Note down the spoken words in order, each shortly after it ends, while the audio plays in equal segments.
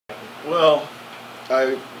Well,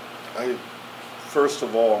 I first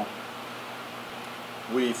of all,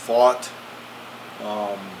 we fought.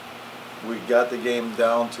 Um, we got the game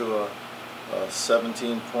down to a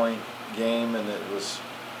 17-point game, and it was,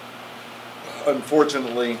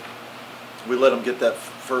 unfortunately, we let them get that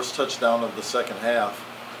first touchdown of the second half,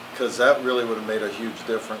 because that really would have made a huge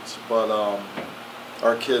difference. But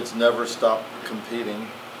our kids never stopped competing.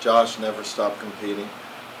 Josh never stopped competing.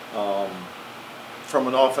 From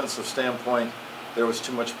an offensive standpoint, there was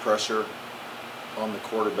too much pressure on the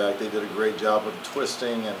quarterback. They did a great job of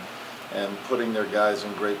twisting and putting their guys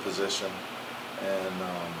in great position. And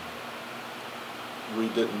we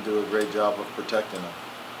didn't do a great job of protecting them.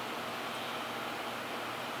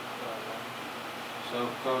 So,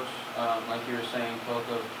 Coach, like you were saying,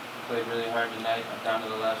 Coco played really hard tonight, down to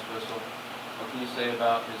the last whistle. What can you say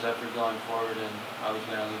about his effort going forward and how he's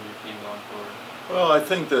going to lead your team going forward? Well, I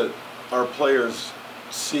think that our players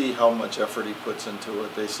see how much effort he puts into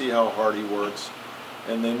it. They see how hard he works,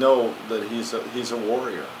 and they know that he's a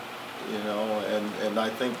warrior, you know. And I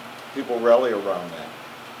think people rally around that.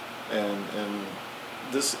 And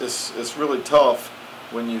this is it's really tough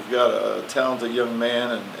when you've got a talented young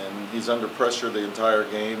man and he's under pressure the entire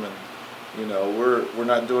game, and you know we're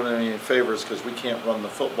not doing any favors because we can't run the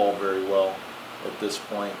football very well at this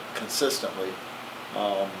point consistently.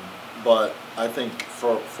 But I think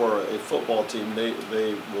for a football team,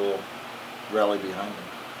 they will rally behind him.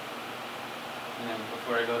 And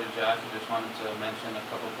before I go to Josh, I just wanted to mention a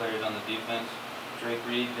couple players on the defense. Drake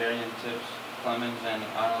Reed, Darian Tips, Clemens, and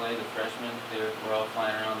Anale, the freshmen, they were all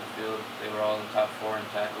flying around the field. They were all in the top 4 in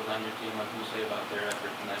tackles on your team. What can you say about their effort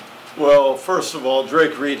tonight? Well, first of all,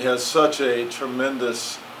 Drake Reed has such a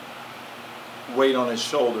tremendous weight on his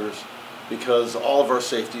shoulders because all of our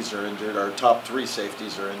safeties are injured. Our top 3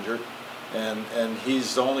 safeties are injured. And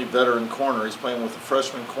he's the only veteran corner. He's playing with a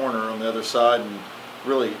freshman corner on the other side and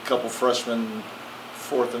really a couple freshman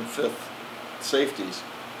 4th and 5th safeties.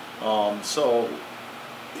 So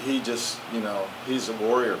he just, you know, he's a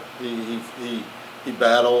warrior. He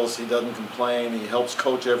battles, he doesn't complain, he helps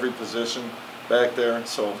coach every position back there,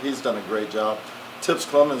 so he's done a great job. Tips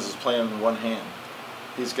Clemens is playing in one hand.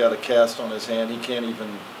 He's got a cast on his hand. He can't even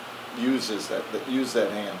use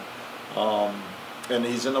that hand. And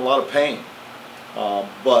he's in a lot of pain.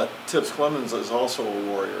 But Tips Clemens is also a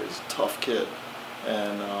warrior. He's a tough kid.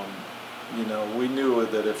 And, you know, we knew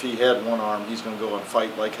that if he had one arm, he's going to go and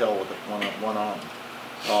fight like hell with one arm.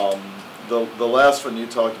 The last one you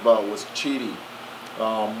talked about was Cheedy.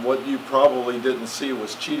 What you probably didn't see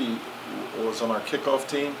was Cheedy was on our kickoff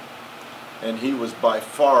team, and he was by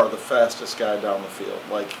far the fastest guy down the field,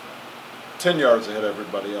 like 10 yards ahead of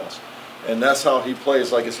everybody else. And that's how he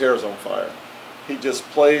plays, like his hair's on fire. He just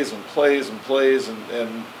plays and plays and plays,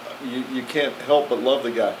 and you can't help but love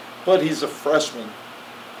the guy. But he's a freshman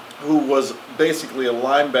who was basically a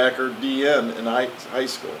linebacker DN in high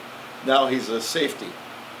school. Now he's a safety.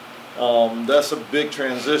 That's a big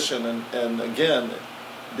transition, and again,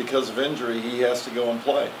 because of injury, he has to go and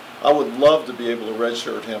play. I would love to be able to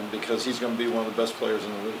redshirt him because he's going to be one of the best players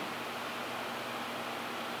in the league.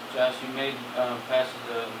 Josh, you made passes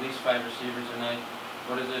to at least 5 receivers tonight.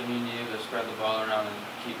 What does it mean to you to spread the ball around and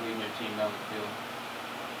keep leading your team down the field?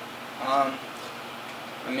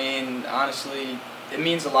 I mean, honestly, it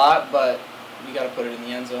means a lot, but you got to put it in the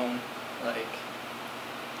end zone. Like,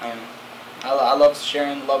 I love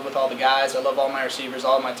sharing love with all the guys. I love all my receivers,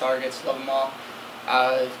 all my targets, love them all.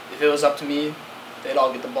 If it was up to me, they'd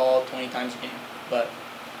all get the ball 20 times a game. But,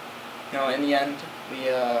 you know, in the end, we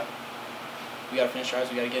got to finish ours.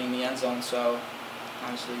 We got to get in the end zone. So,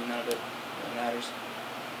 honestly, none of it really matters.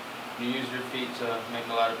 You used your feet to make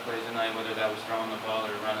a lot of plays tonight, whether that was throwing the ball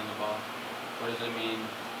or running the ball. What does it mean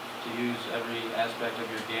to use every aspect of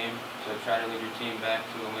your game to try to lead your team back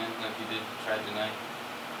to a win like you did try tonight?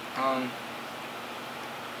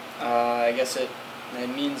 I guess it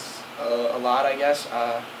means a lot, I guess.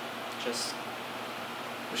 Just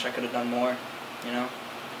wish I could have done more, you know.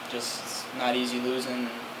 Just it's not easy losing.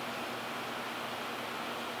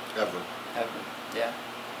 Ever. Yeah.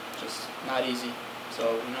 Just not easy. So,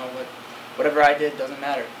 you know, whatever I did doesn't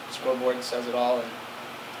matter. The scoreboard says it all, and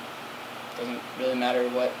it doesn't really matter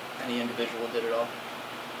what any individual did at all.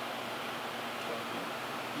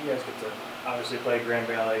 You guys get to obviously play Grand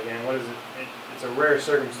Valley again. What is it? It's a rare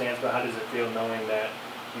circumstance, but how does it feel knowing that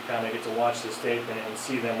you kind of get to watch this tape and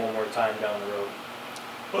see them one more time down the road?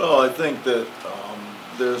 Well, I think that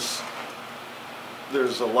there's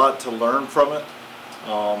a lot to learn from it.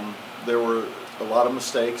 There were a lot of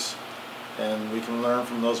mistakes, and we can learn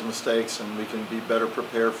from those mistakes, and we can be better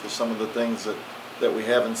prepared for some of the things that that we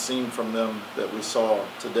haven't seen from them that we saw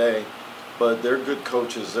today. But they're good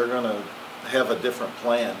coaches. They're going to have a different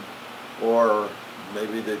plan, or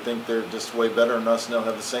maybe they think they're just way better than us and they'll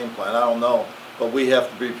have the same plan. I don't know. But we have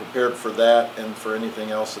to be prepared for that and for anything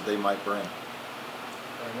else that they might bring.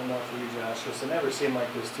 One more for you, Josh. Just it never seemed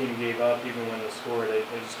like this team gave up even when they scored. They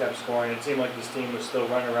just kept scoring. It seemed like this team was still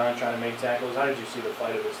running around trying to make tackles. How did you see the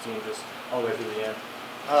fight of this team just all the way through the end?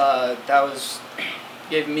 That was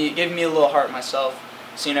gave me a little heart myself,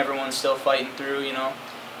 seeing everyone still fighting through. You know,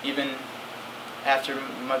 even after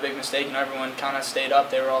my big mistake, and everyone kind of stayed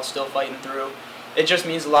up. They were all still fighting through. It just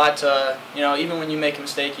means a lot to, you know, even when you make a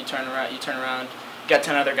mistake, you turn around. You got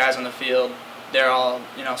 10 other guys on the field. They're all,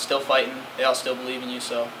 you know, still fighting. They all still believe in you,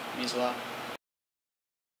 so it means a lot.